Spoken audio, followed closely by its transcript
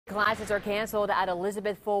Classes are canceled at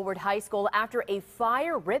Elizabeth Forward High School after a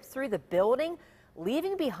fire ripped through the building,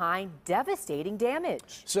 leaving behind devastating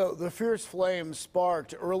damage. So the fierce flames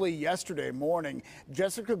sparked early yesterday morning.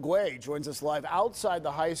 Jessica Guay joins us live outside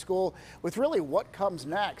the high school with really what comes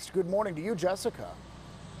next. Good morning to you, Jessica.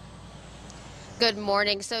 Good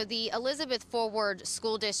morning. So the Elizabeth Forward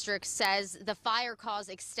School District says the fire caused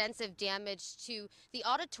extensive damage to the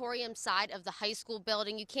auditorium side of the high school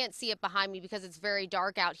building. You can't see it behind me because it's very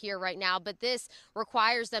dark out here right now, but this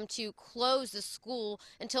requires them to close the school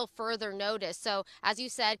until further notice. So as you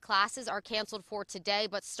said, classes are canceled for today,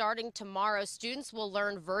 but starting tomorrow, students will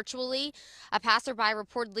learn virtually. A passerby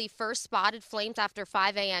reportedly first spotted flames after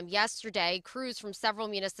 5 a.m. yesterday. Crews from several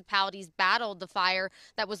municipalities battled the fire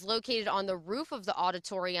that was located on the roof of the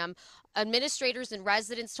auditorium. Administrators and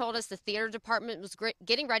residents told us the theater department was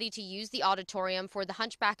getting ready to use the auditorium for the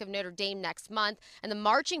Hunchback of Notre Dame next month, and the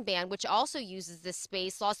marching band, which also uses this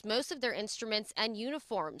space, lost most of their instruments and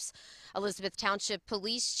uniforms. Elizabeth Township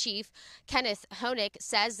Police Chief Konyk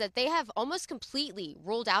says that they have almost completely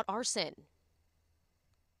ruled out arson.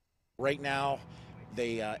 Right now,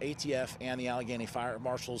 the ATF and the Allegheny Fire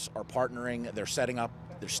Marshals are partnering. They're setting up,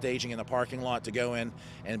 they're staging in the parking lot to go in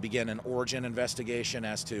and begin an origin investigation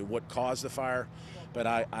as to what caused the fire. But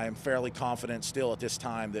I am fairly confident still at this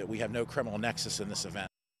time that we have no criminal nexus in this event.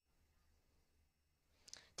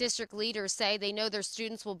 District leaders say they know their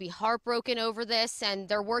students will be heartbroken over this, and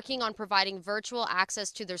they're working on providing virtual access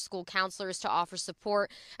to their school counselors to offer support.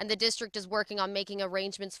 And the district is working on making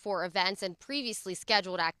arrangements for events and previously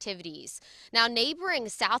scheduled activities. Now, neighboring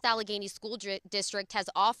South Allegheny School District has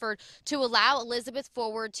offered to allow Elizabeth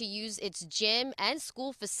Forward to use its gym and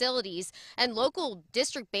school facilities, and local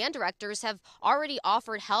district band directors have already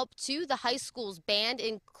offered help to the high school's band,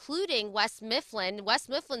 including West Mifflin. West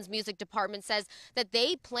Mifflin's music department says that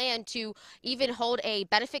they plan to even hold a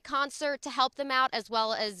benefit concert to help them out, as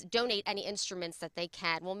well as donate any instruments that they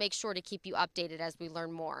can. We'll make sure to keep you updated as we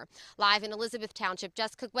learn more. Live in Elizabeth Township,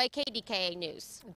 Jessica Guay, KDKA News.